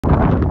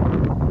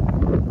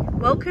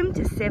Welcome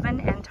to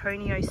 7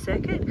 Antonio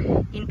Circuit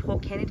in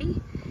Port Kennedy.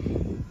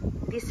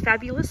 This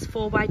fabulous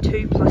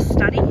 4x2 plus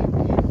study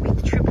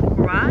with triple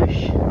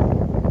garage.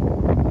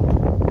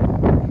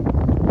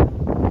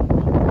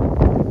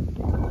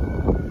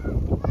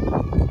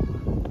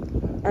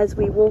 As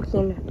we walk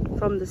in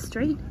from the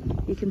street,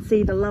 you can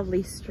see the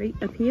lovely street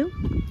appeal.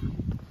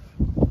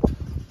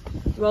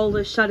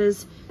 Roller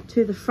shutters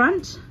to the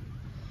front,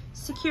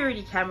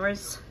 security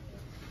cameras,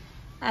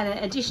 and an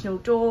additional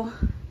door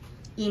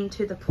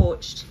into the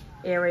porched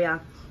area.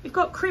 You've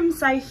got crim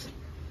safe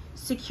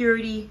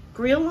security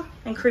grille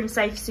and crim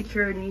safe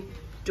security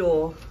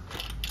door.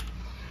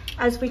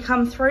 As we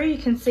come through, you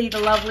can see the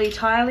lovely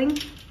tiling.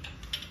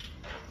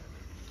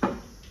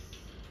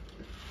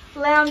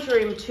 Lounge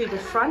room to the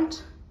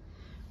front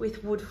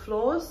with wood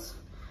floors,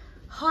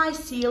 high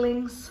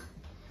ceilings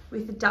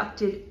with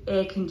ducted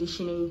air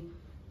conditioning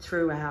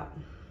throughout.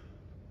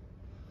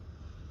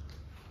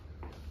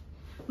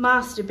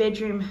 Master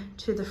bedroom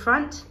to the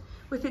front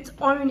with its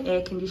own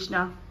air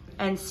conditioner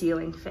and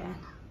ceiling fan.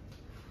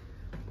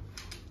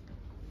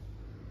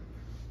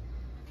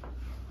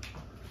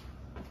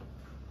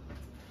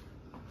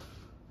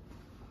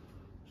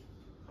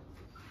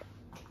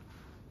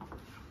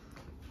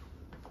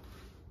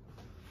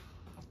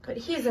 Got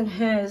his and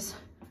hers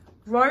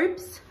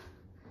robes.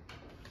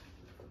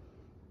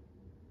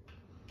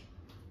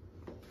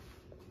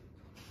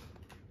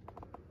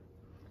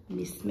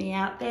 Missed me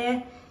out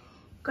there.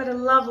 Got a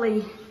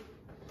lovely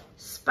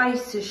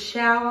spacious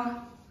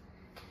shower,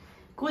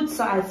 good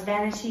sized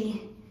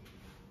vanity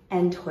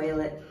and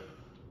toilet.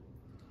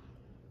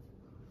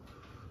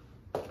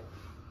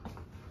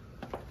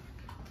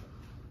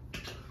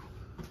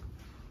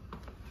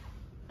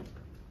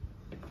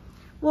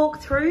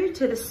 Walk through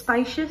to the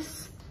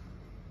spacious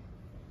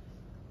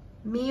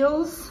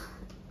meals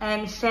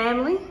and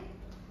family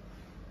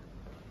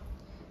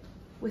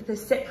with a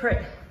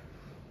separate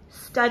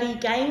study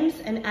games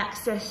and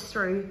access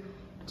through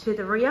to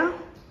the rear.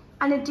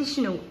 An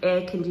additional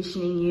air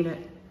conditioning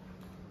unit.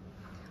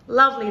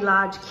 Lovely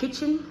large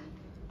kitchen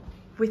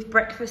with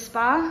breakfast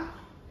bar.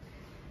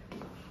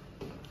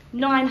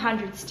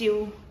 900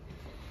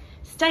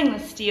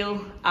 stainless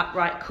steel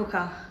upright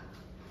cooker.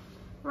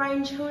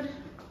 Range hood.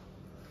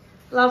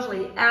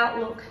 Lovely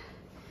outlook.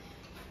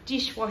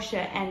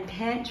 Dishwasher and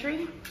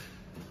pantry.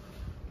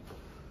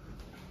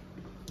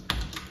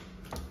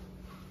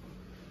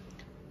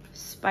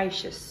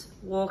 Spacious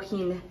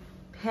walk-in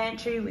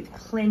pantry with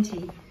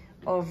plenty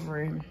of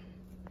room.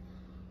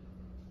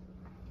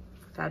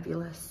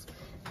 Fabulous.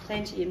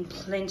 Plenty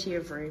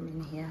of room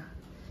in here.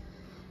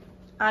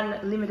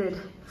 Unlimited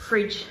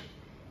fridge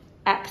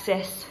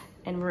access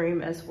and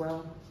room as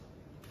well.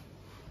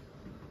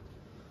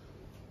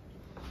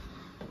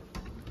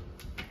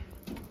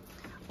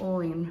 All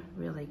in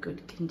really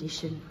good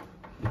condition.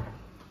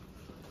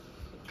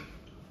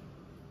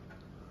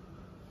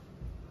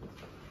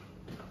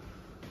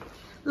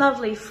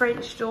 Lovely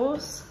French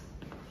doors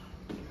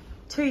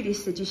to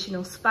this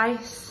additional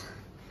space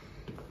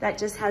that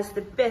just has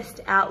the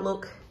best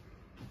outlook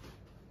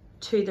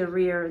to the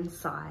rear and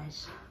side.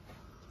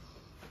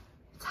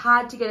 It's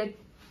hard to get a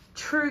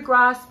true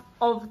grasp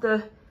of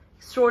the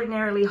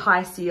extraordinarily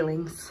high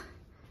ceilings.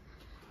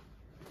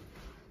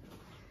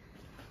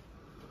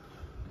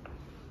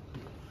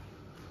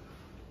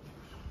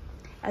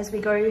 As we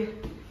go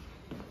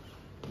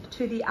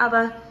to the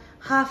other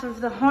half of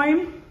the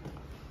home,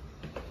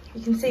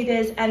 you can see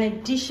there's an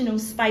additional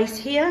space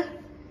here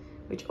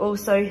which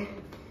also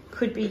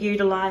could be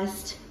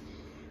utilised.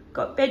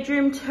 Got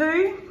bedroom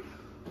 2.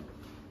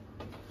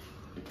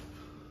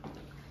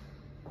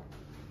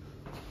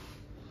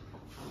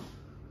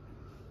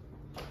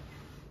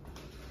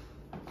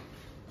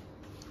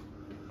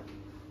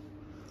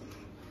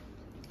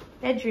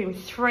 Bedroom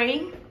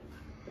 3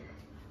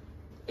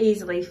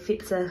 easily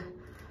fits a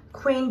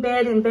queen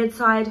bed and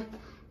bedside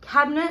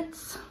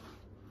cabinets.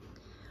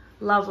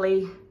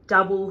 Lovely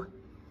double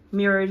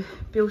mirrored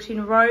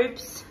built-in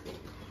robes.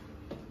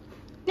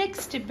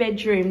 Next to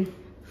bedroom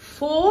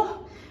 4,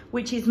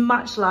 which is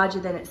much larger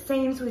than it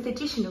seems, with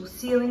additional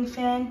ceiling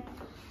fan.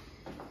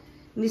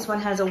 And this one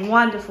has a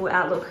wonderful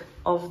outlook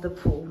of the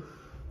pool.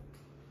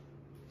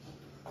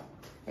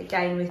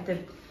 Again with the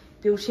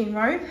built-in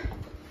robe.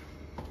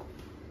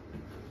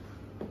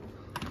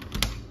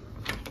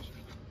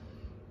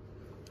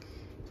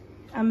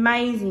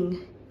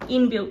 Amazing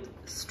inbuilt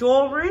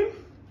storeroom.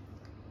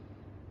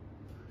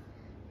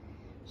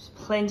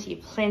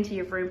 Plenty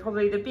of room,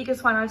 probably the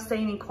biggest one I've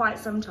seen in quite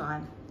some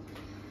time.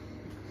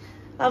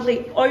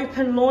 Lovely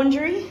open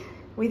laundry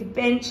with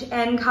bench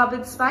and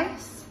cupboard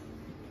space.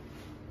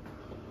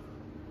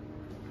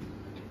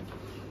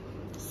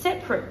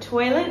 Separate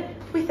toilet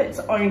with its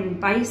own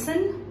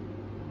basin,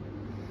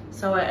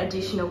 so an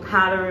additional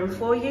powder room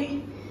for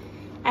you.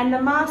 And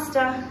the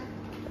master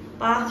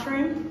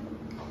bathroom.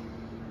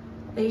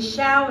 These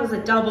showers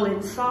are double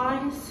in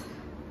size.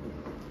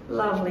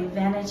 Lovely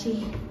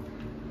vanity.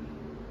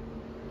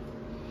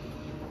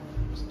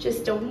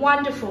 Just a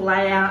wonderful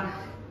layout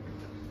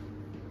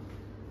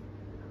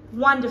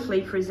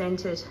wonderfully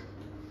presented.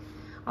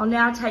 I'll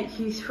now take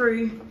you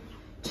through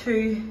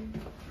to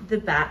the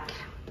back.